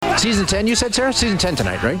Season 10, you said, Sarah? Season 10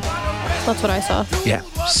 tonight, right? That's what I saw. Yeah.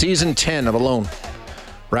 Season 10 of Alone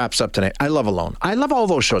wraps up tonight. I love Alone. I love all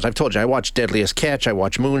those shows. I've told you, I watch Deadliest Catch, I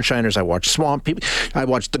watch Moonshiners, I watch Swamp People, I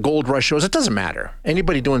watch the Gold Rush shows. It doesn't matter.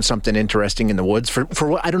 Anybody doing something interesting in the woods,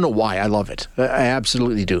 for I don't know why, I love it. I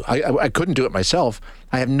absolutely do. I couldn't do it myself.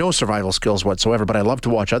 I have no survival skills whatsoever, but I love to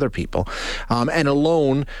watch other people. And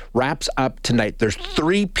Alone wraps up tonight. There's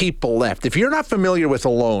 3 people left. If you're not familiar with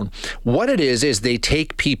Alone, what it is they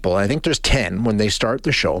take people, I think there's 10 when they start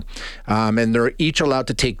the show, and they're each allowed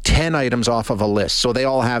to take 10 items off of a list. So they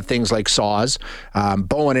all have things like saws,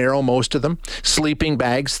 bow and arrow, most of them, sleeping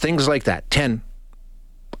bags, things like that. 10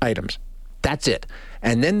 items. That's it.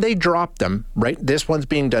 And then they drop them, right? This one's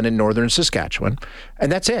being done in northern Saskatchewan,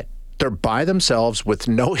 and that's it. They're by themselves with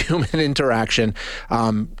no human interaction,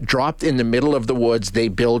 dropped in the middle of the woods. They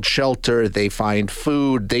build shelter, they find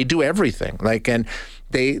food, they do everything. And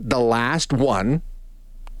the last one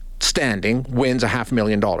standing wins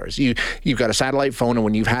 $500,000. You've got a satellite phone, and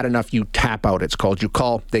when you've had enough, you tap out. It's called. You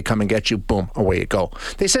call, they come and get you. Boom, away you go.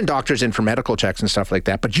 They send doctors in for medical checks and stuff like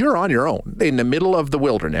that, but you're on your own in the middle of the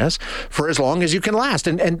wilderness for as long as you can last.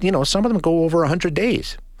 And some of them go over 100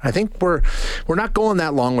 days. I think we're not going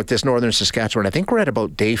that long with this northern Saskatchewan. I think we're at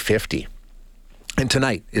about day 50. And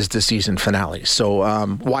tonight is the season finale. So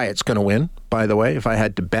Wyatt's going to win, by the way, if I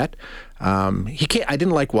had to bet. He can't. I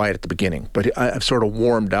didn't like Wyatt at the beginning, but I've sort of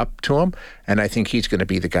warmed up to him, and I think he's going to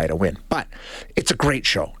be the guy to win. But it's a great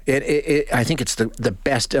show. I think it's the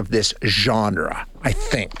best of this genre, I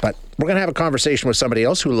think. But we're going to have a conversation with somebody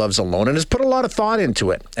else who loves Alone and has put a lot of thought into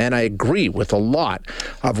it. And I agree with a lot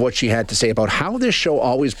of what she had to say about how this show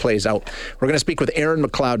always plays out. We're going to speak with Erin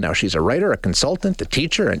McLeod now. She's a writer, a consultant, a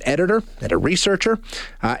teacher, an editor, and a researcher.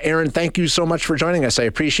 Erin, thank you so much for joining us. I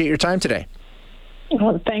appreciate your time today.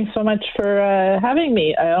 Well, thanks so much for having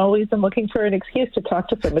me. I always am looking for an excuse to talk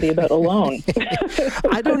to somebody about Alone.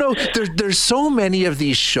 I don't know. There's so many of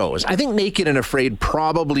these shows. I think Naked and Afraid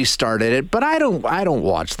probably started it, but I don't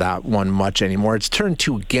watch that one much anymore. It's turned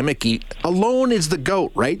too gimmicky. Alone is the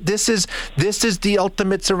GOAT, right? This is the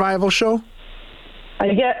ultimate survival show?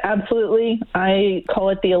 Yeah, absolutely. I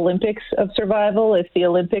call it the Olympics of survival. If the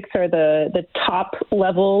Olympics are the top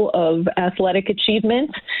level of athletic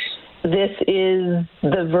achievement, this is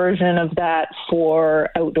the version of that for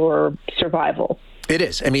outdoor survival. It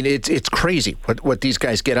is. I mean, it's crazy what these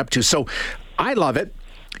guys get up to. So I love it.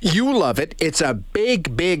 You love it. It's a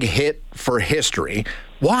big, big hit for history.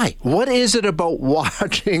 Why? What is it about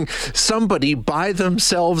watching somebody by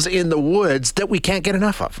themselves in the woods that we can't get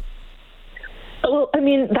enough of? Well, I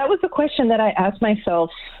mean, that was the question that I asked myself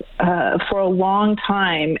for a long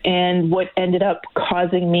time, and what ended up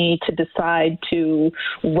causing me to decide to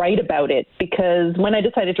write about it. Because when I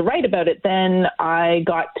decided to write about it, then I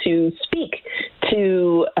got to speak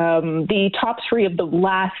to the top 3 of the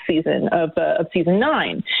last season of season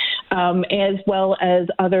 9, as well as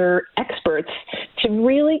other experts, to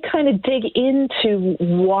really kind of dig into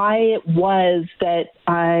why it was that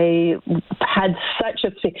I had such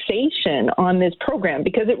a fixation on this program,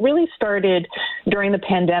 because it really started during the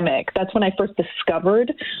pandemic. That's when I first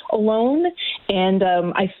discovered Alone. And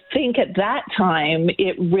I think at that time,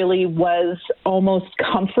 it really was almost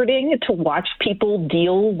comforting to watch people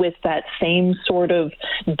deal with that same sort of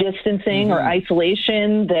distancing or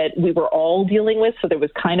isolation that we were all dealing with. So there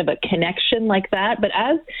was kind of a connection like that. But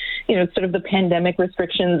as, sort of the pandemic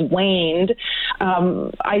restrictions waned,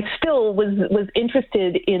 I still was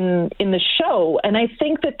interested in the show. And I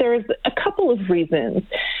think that there's a couple of reasons.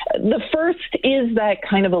 The first is that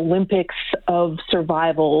kind of Olympics of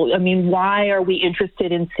survival. I mean, why are we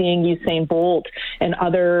interested in seeing Usain Bolt and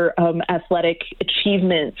other athletic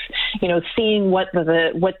achievements? Seeing what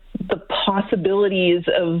the possibilities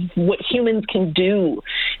of what humans can do.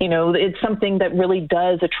 It's something that really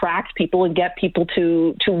does attract people and get people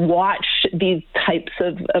to watch these types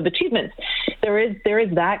of achievements. There is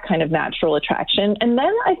that kind of natural attraction. And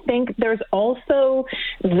then I think there's also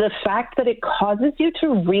the fact that it causes you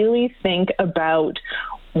to really think about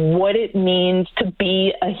what it means to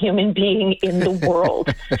be a human being in the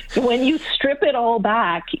world. When you strip it all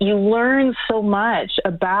back, you learn so much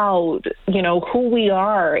about, who we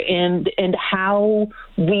are and how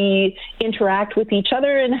we interact with each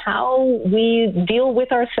other and how we deal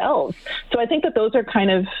with ourselves. So I think that those are kind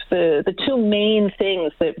of the 2 main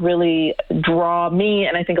things that really draw me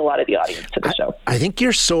and I think a lot of the audience to the show. I think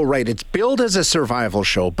you're so right. It's billed as a survival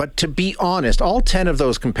show, but to be honest, all 10 of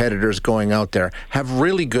those competitors going out there have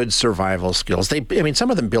really good survival skills.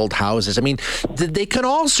 Some of them build houses. They can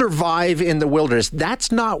all survive in the wilderness.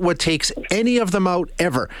 That's not what takes any of them out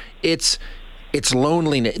ever. It's It's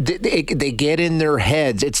loneliness. They get in their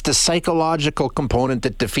heads. It's the psychological component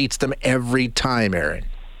that defeats them every time, Erin.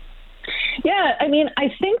 Yeah, I mean, I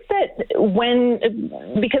think that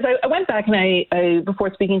because I went back and I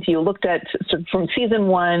before speaking to you, looked at sort of from season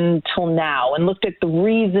 1 till now and looked at the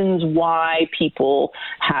reasons why people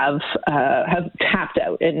have tapped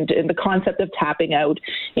out and the concept of tapping out.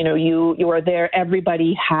 You know, you are there.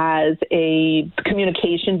 Everybody has a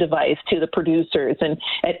communication device to the producers, and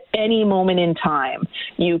at any moment in time,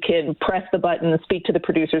 you can press the button, speak to the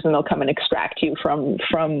producers, and they'll come and extract you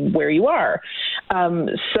from where you are.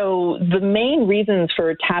 So the main reasons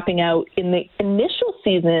for tapping out in the initial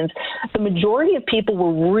seasons, the majority of people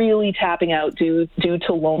were really tapping out due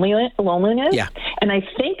to loneliness. Yeah. And I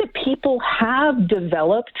think that people have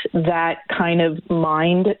developed that kind of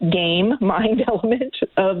mind element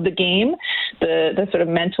of the game, the sort of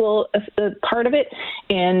mental part of it,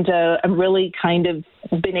 and I'm really kind of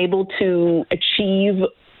been able to achieve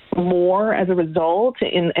more as a result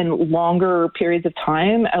in longer periods of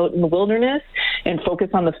time out in the wilderness and focus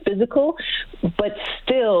on the physical, but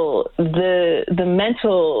still the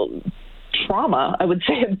mental trauma, I would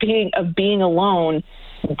say, of being alone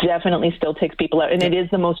definitely still takes people out, and it is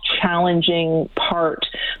the most challenging part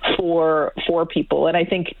for people. And I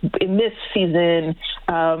think in this season,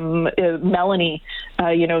 Melanie,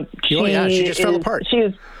 she just fell apart.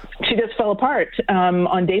 She just fell apart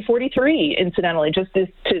on day 43. Incidentally, just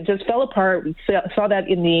fell apart. We saw that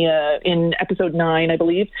in episode 9, I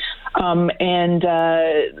believe, and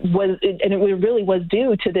it really was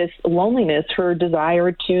due to this loneliness, her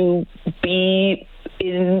desire to be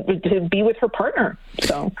with her partner.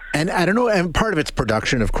 So, and I don't know, and part of it's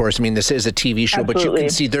production, of course. I mean, this is a TV show, Absolutely. But you can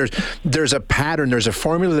see there's a pattern, there's a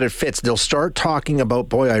formula that it fits. They'll start talking about,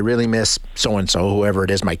 boy, I really miss so-and-so, whoever it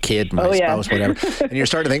is, my kid, my spouse, whatever. And you're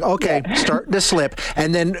starting to think, okay, starting to slip.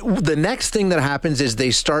 And then the next thing that happens is they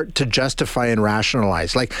start to justify and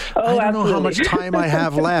rationalize. Like, I don't know how much time I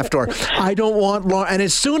have left, or I don't want long. And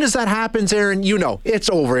as soon as that happens, Erin, it's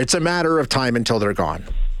over. It's a matter of time until they're gone.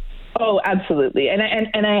 Oh, absolutely. And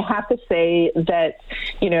I have to say that,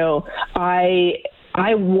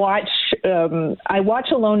 I watch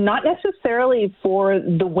Alone not necessarily for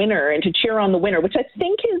the winner and to cheer on the winner, which I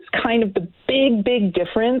think is kind of the big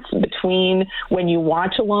difference between when you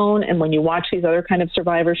watch Alone and when you watch these other kind of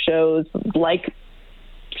Survivor shows like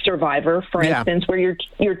Survivor, for instance, where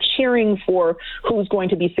you're cheering for who's going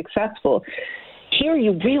to be successful. Here,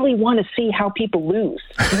 you really want to see how people lose.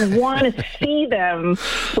 You want to see them,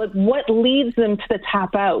 like what leads them to the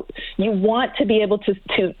tap out. You want to be able to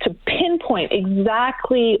pinpoint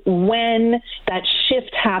exactly when that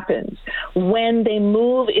shift happens, when they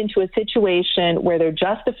move into a situation where they're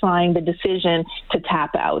justifying the decision to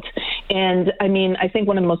tap out. And I mean, I think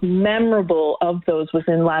one of the most memorable of those was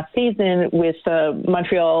in last season with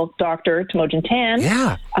Montreal doctor Temujin Tan.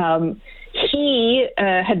 Yeah. He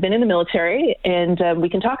had been in the military, and we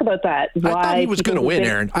can talk about that. I thought he was going to win,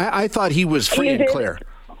 Erin. I thought he was free and clear.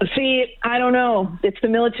 See, I don't know. It's the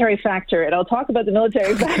military factor, and I'll talk about the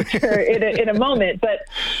military factor in a moment. But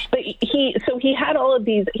he had all of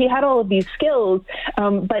these skills,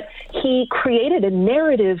 but he created a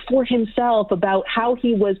narrative for himself about how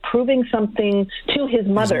he was proving something to his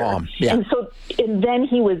mother. His mom. Yeah. And then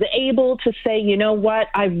he was able to say, you know what?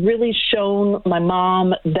 I've really shown my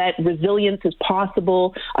mom that resilience is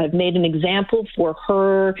possible. I've made an example for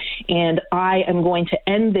her, and I am going to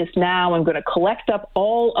end this now. I'm going to collect up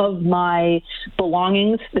all of my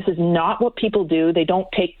belongings. This is not what people do. They don't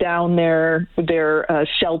take down their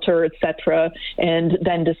shelter, etc., and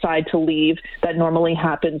then decide to leave. That normally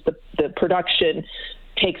happens. The production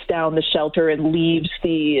takes down the shelter and leaves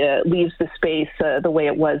the space the way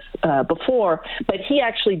it was before. But he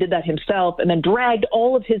actually did that himself, and then dragged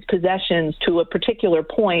all of his possessions to a particular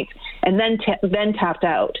point, and then tapped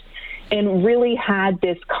out, and really had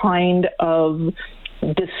this kind of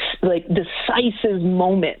decisive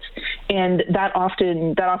moment. And that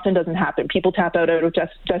often doesn't happen. People tap out of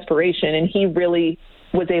desperation, and he really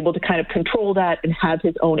was able to kind of control that and have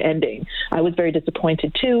his own ending. I was very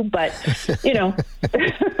disappointed too, but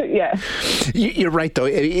yeah. You're right, though.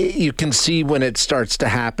 You can see when it starts to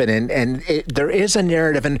happen, and there is a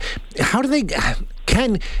narrative. And how do they?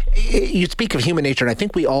 You speak of human nature, and I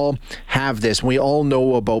think we all have this. We all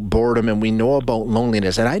know about boredom, and we know about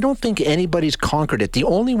loneliness, and I don't think anybody's conquered it. The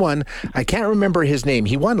only one, I can't remember his name,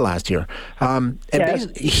 he won last year.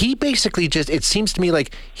 He basically it seems to me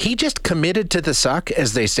like he just committed to the suck,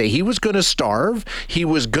 as they say. He was going to starve, he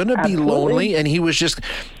was going to be lonely, and he was just...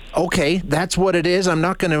 Okay, that's what it is. I'm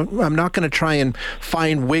not gonna try and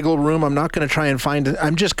find wiggle room. I'm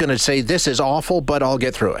just gonna say this is awful, but I'll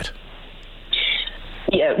get through it.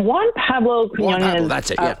 Juan Pablo Quiñones.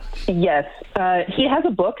 That's it, yeah. Yes. He has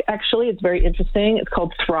a book, actually. It's very interesting. It's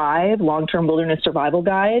called Thrive, Long-Term Wilderness Survival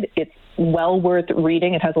Guide. It's well worth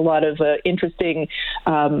reading. It has a lot of interesting,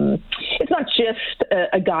 it's not just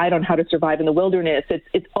a guide on how to survive in the wilderness.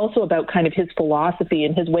 It's also about kind of his philosophy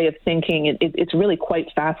and his way of thinking. It's really quite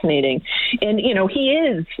fascinating. And, you know, he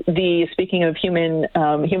is speaking of human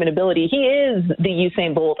ability, he is the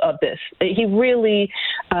Usain Bolt of this. He really,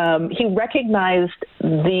 he recognized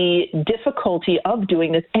the difficulty of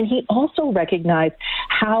doing this, and he also recognized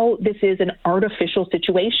how this is an artificial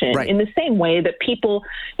situation, right, in the same way that people,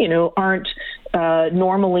 you know, aren't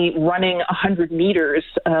normally running 100 meters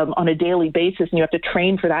on a daily basis, and you have to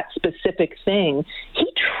train for that specific thing.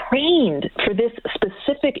 He trained for this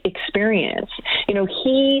specific experience. You know,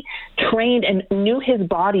 he trained and knew his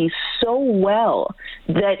body so well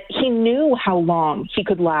that he knew how long he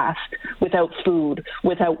could last without food,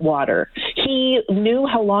 without water. He knew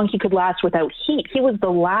how long he could last without heat. He was the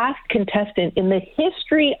last contestant in the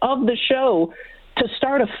history of the show to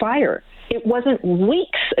start a fire. It wasn't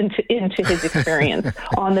weeks into his experience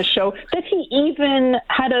on the show that he even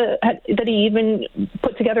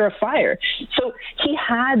put together a fire. So he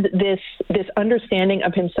had this understanding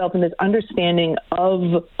of himself and this understanding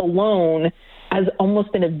of Alone as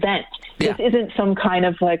almost an event. Yeah. This isn't some kind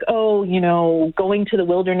of like, oh, you know, going to the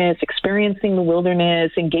wilderness, experiencing the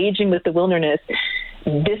wilderness, engaging with the wilderness.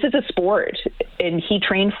 This is a sport, and he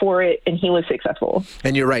trained for it, and he was successful.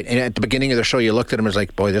 And you're right. And at the beginning of the show, you looked at him and was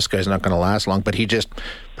like, boy, this guy's not going to last long. But he just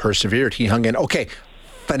persevered. He hung in. Okay,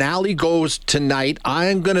 finale goes tonight.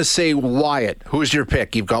 I'm going to say Wyatt. Who's your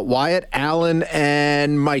pick? You've got Wyatt, Alan,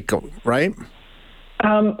 and Michael, right?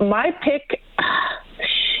 My pick,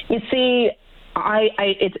 you see,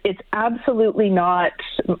 it's absolutely not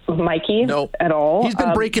Mikey at all. He's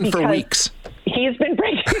been breaking for weeks. He's been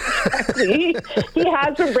breaking. Exactly. He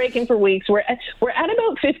has been breaking for weeks. We're at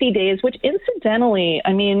about 50 days, which incidentally,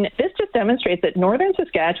 I mean, this just demonstrates that northern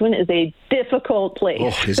Saskatchewan is a difficult place.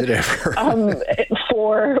 Oh, is it ever?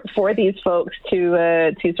 for these folks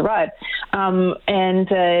to survive.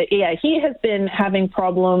 He has been having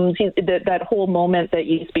problems. That whole moment that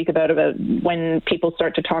you speak about when people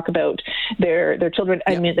start to talk about their children,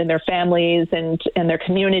 yep, I mean, and their families and their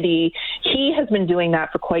community. He has been doing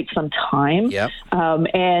that for quite some time. Yep.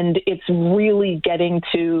 And it's really getting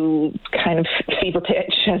to kind of fever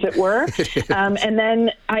pitch, as it were. And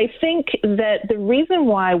then I think that the reason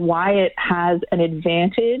why Wyatt has an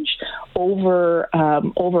advantage over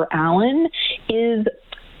Alan is,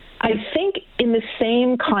 I think, in the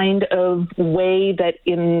same kind of way that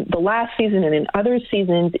in the last season and in other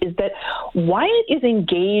seasons, is that Wyatt is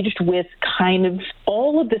engaged with kind of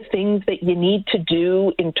all of the things that you need to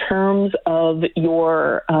do in terms of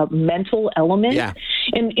your mental element. Yeah.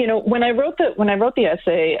 And, you know, when I wrote the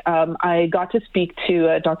essay, I got to speak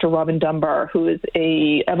to Dr. Robin Dunbar, who is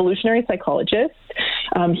a evolutionary psychologist.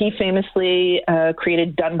 He famously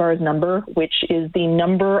created Dunbar's number, which is the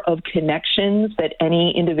number of connections that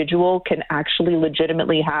any individual can actually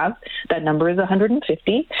legitimately have. That number is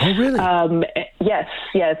 150. Oh, really? Yes.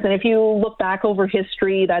 And if you look back over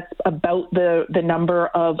history, that's about the number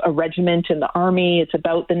of a regiment in the army. It's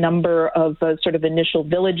about the number of sort of initial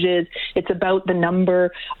villages. It's about the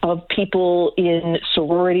number of people in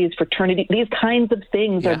sororities, fraternity. These kinds of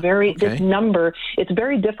things are this number, it's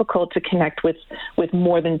very difficult to connect with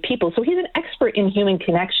more than people. So he's an expert in human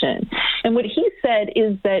connection. And what he said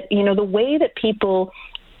is that, you know, the way that people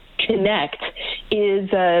connect is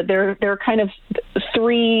there are kind of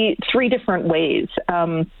three different ways.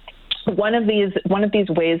 One of these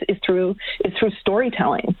ways is through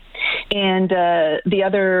storytelling, and the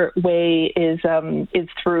other way is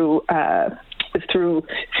through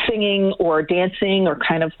singing or dancing or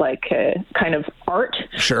kind of like kind of art.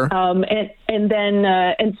 Sure.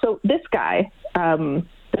 And so this guy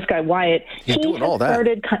Wyatt, he's doing all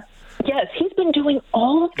that. Yes, he's been doing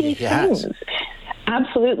all of these things.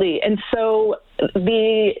 Absolutely. And so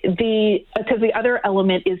because the other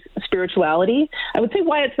element is spirituality. I would say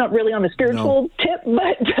Wyatt's not really on the spiritual tip,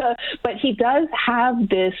 but he does have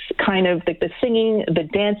this kind of the singing, the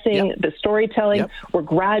dancing, the storytelling. Yep. We're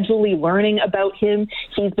gradually learning about him.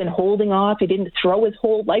 He's been holding off. He didn't throw his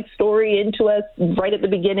whole life story into us right at the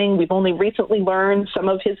beginning. We've only recently learned some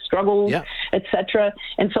of his struggles, etc.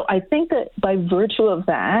 And so I think that by virtue of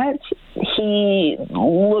that, he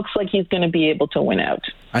looks like he's going to be able to win out.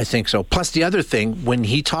 I think so. Plus, the other thing, when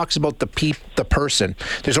he talks about the person,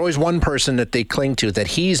 there's always one person that they cling to that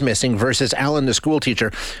he's missing versus Alan, the school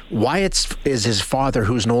teacher. Wyatt is his father,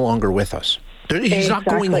 who's no longer with us. He's not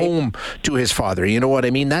going home to his father. You know what I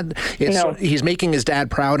mean? He's making his dad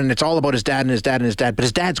proud, and it's all about his dad and his dad and his dad. But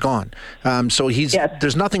his dad's gone, so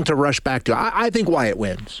there's nothing to rush back to. I think Wyatt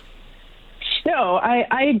wins. No,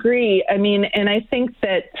 I agree. I mean, and I think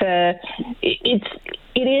that it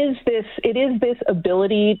is this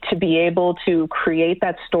ability to be able to create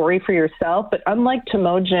that story for yourself. But unlike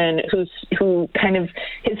Temujin, who kind of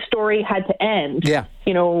his story had to end. Yeah.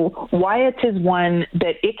 You know, Wyatt is one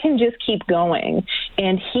that it can just keep going.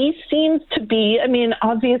 And he seems to be, I mean,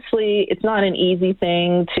 obviously it's not an easy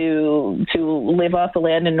thing to live off the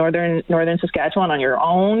land in northern Saskatchewan on your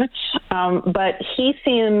own. But he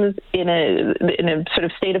seems in a sort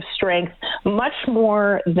of state of strength, much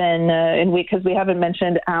more than, because we haven't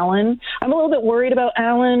mentioned Alan. I'm a little bit worried about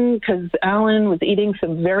Alan because Alan was eating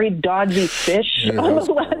some very dodgy fish on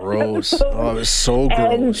the last episode. Oh, it was so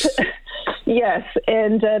gross. Yes,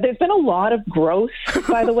 and there's been a lot of growth,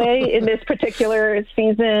 by the way, in this particular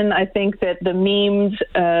season. I think that the memes,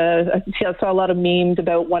 I saw a lot of memes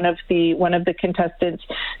about one of the contestants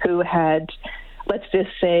who had, let's just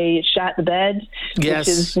say, shat the bed, which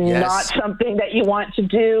is not something that you want to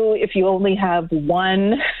do if you only have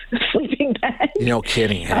one sleeping bag. No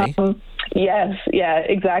kidding, hey? Yes, yeah,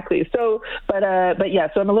 exactly. So, but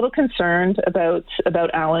so I'm a little concerned about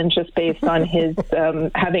Alan just based on his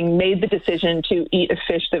having made the decision to eat a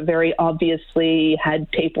fish that very obviously had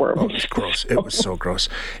tapeworm. Oh, it was gross. It was so gross.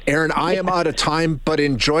 Erin, I am out of time, but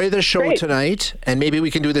enjoy the show tonight, and maybe we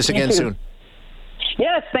can do this again soon.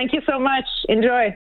 Yes, thank you so much. Enjoy.